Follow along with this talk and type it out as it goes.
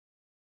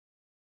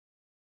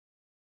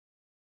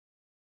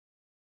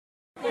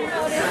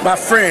My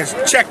friends,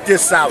 check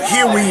this out.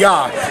 Here we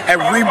are at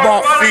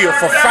Reebok Field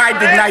for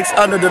Friday Nights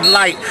Under the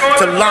Light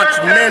to launch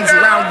Men's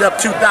Roundup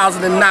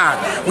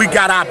 2009. We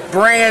got our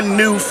brand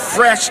new,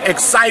 fresh,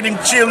 exciting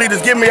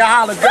cheerleaders. Give me a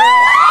holler, girl.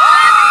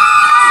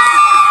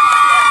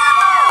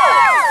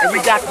 And we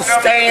got the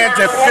stands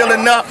and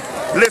filling up.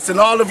 Listen,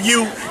 all of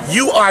you,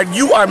 you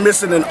are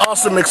missing an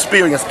awesome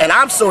experience, and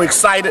I'm so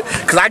excited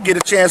because I get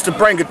a chance to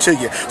bring it to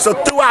you. So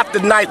throughout the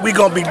night, we're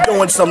gonna be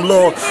doing some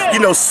little,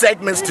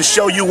 segments to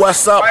show you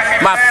what's up.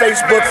 My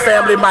Facebook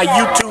family, my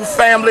YouTube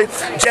family,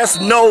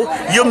 just know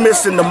you're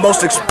missing the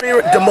most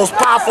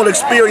powerful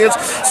experience.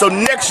 So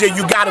next year,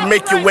 you gotta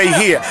make your way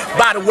here.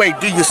 By the way,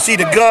 do you see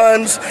the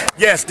guns?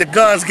 Yes, the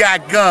guns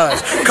got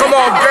guns. Come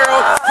on,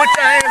 girl, put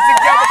your hands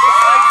together for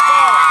St.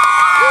 Paul.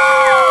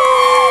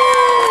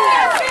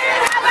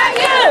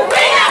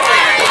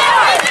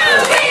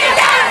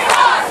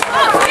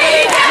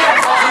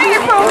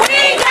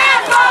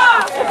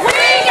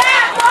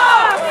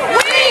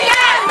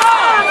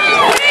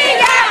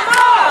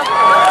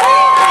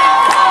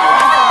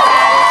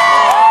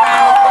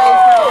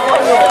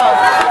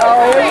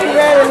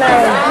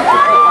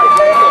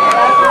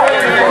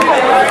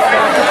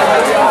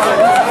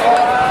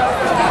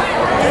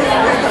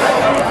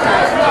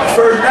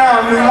 First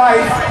down, new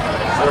life.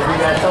 So we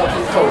got to talk to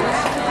the coach.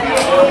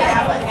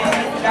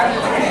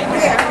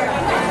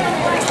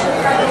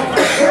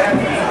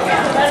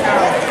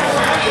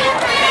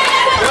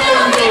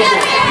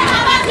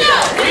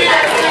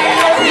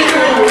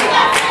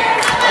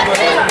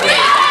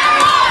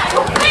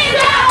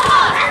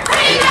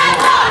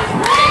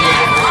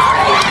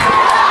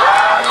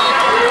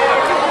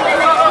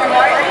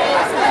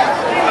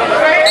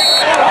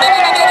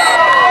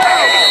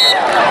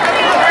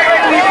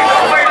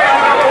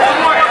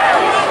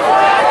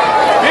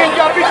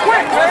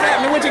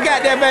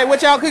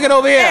 What y'all cooking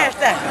over here? A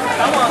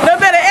little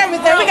bit of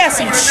everything. We got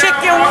some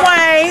chicken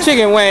wings.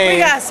 Chicken wings. We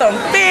got some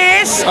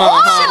fish.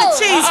 Chili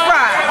cheese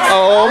fries.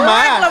 Oh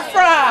my. Regular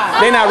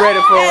fries. They not ready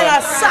for it. And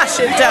a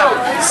sausage dough.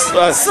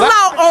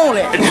 Slow on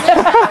it.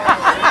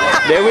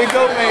 There we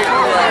go, man.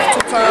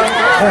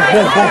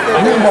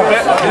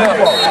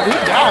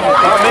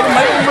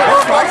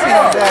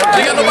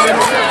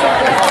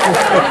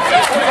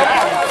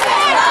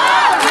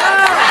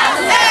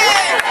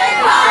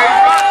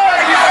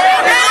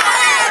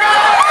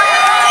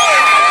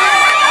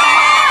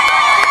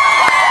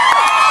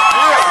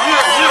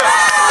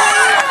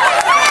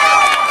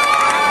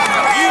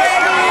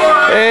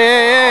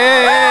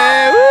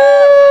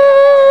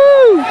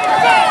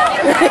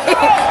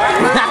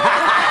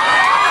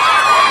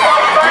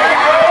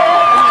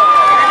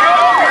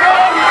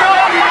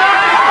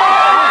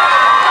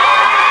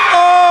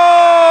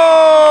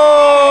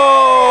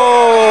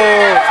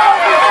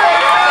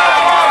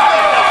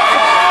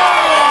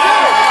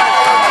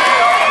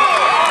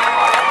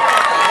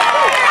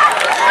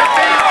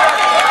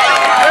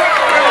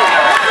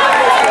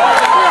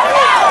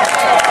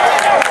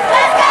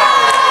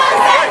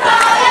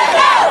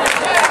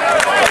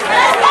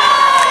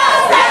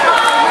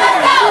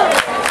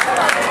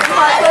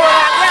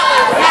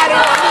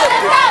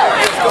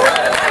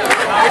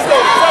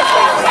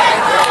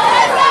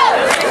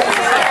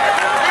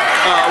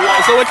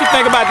 So what you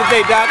think about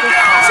today, Doctor?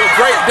 It's a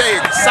great day,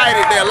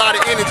 excited day, a lot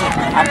of energy.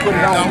 I put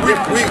it on.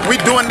 We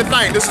doing the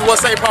thing. This is what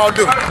St. Paul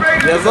do.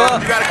 Yes, sir.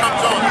 You gotta come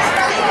join us.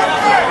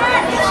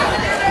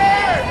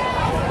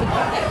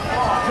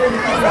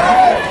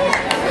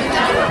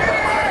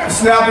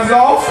 Snap is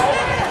off.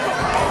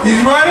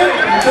 He's running.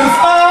 To the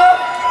side.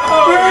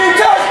 3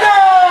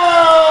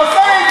 touchdowns!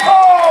 St.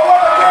 Paul!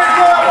 What a great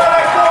goal by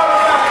that quarterback!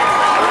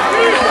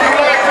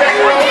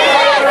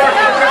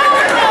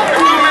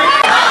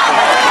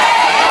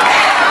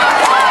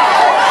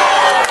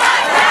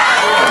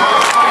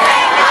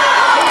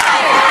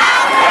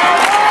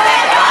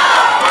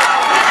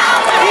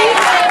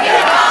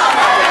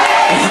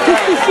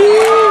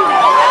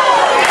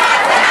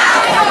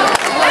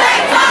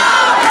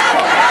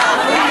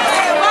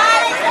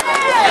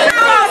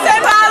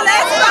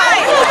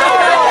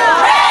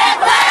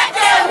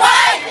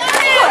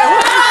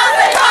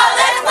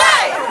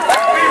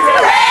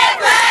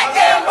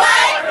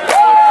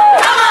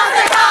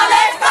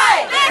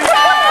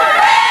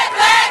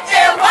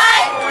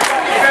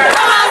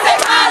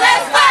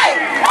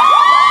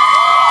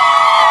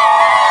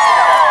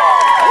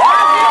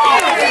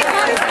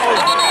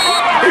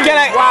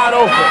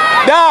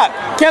 Doc,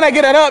 can I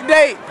get an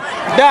update?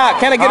 Doc,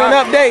 can I get an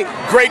update?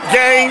 Great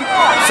game.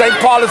 St.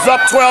 Paul is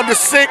up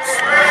 12-6.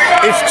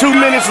 It's 2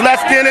 minutes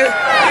left in it.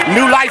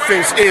 New Life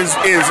is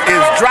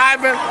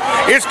driving.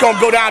 It's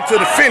gonna go down to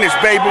the finish,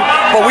 baby.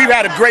 But we've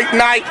had a great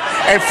night,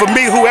 and for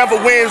me, whoever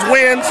wins,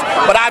 wins.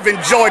 But I've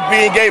enjoyed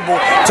being able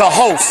to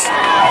host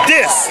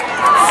this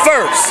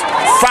first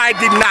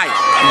Friday night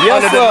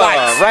under the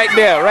lights. Right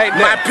there, right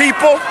there. My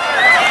people,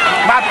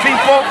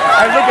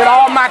 and look at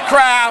all my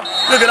crowd,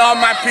 look at all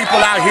my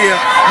people out here.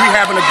 We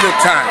having a good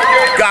time.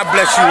 God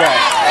bless you all.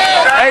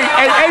 Hey,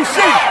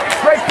 AC,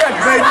 great catch,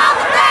 baby.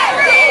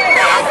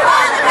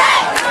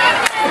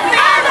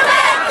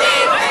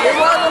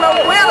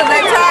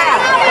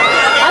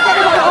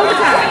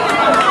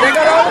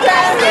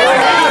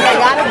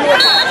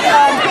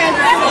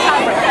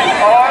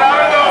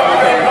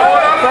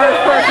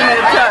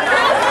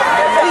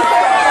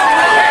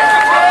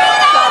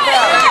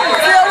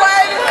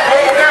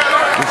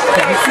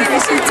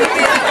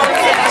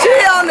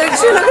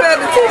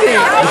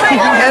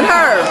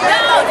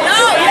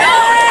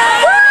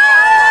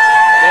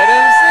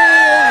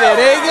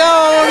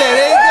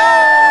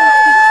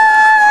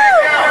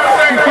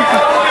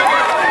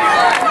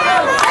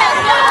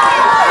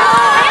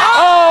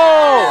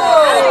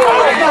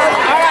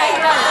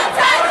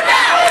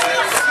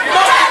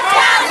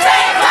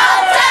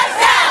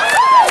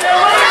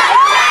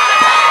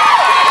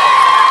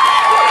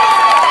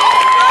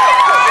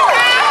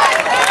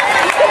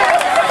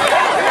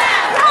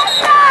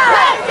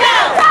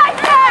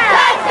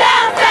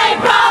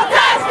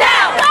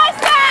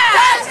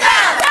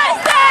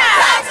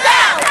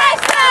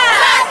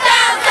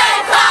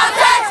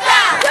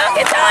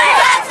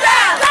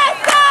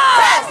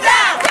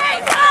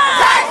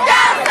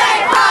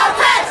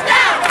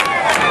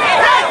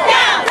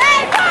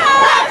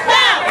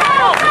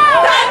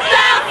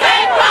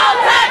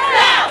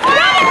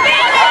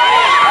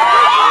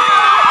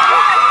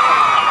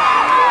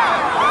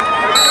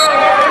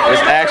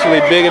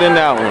 bigger than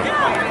that one.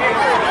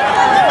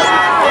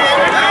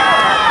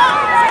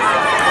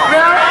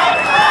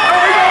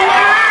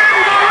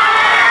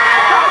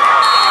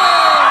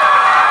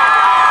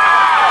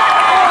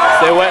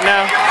 Say what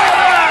now?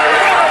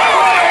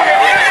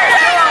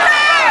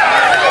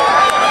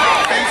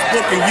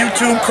 Facebook and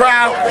YouTube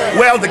crowd,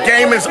 well, the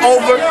game is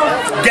over.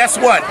 Guess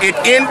what? It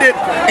ended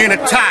in a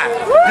tie.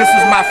 This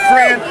is my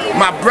friend,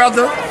 my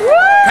brother,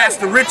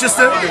 Pastor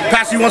Richardson.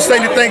 Pastor, you want to say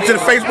anything to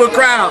the Facebook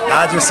crowd?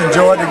 I just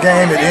enjoyed the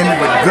game. It ended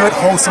with good,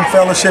 wholesome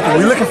fellowship, and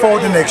we're looking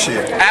forward to next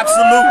year.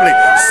 Absolutely.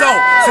 So,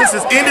 since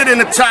it's ended in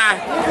a tie,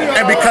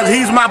 and because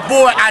he's my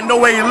boy, I know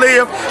where he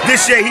lives,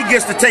 this year he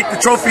gets to take the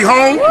trophy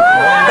home.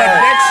 But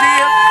next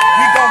year,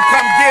 we gonna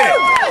come get it.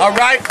 All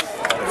right?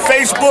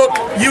 Facebook,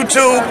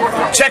 YouTube,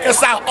 check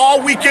us out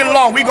all weekend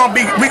long. We gonna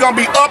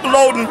be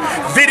uploading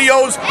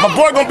videos. My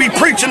boy gonna be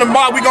preaching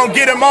tomorrow. We gonna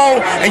get him on,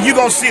 and you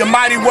gonna see a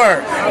mighty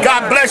word.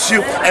 God bless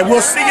you, and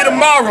we'll see you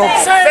tomorrow.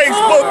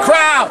 Facebook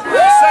crowd.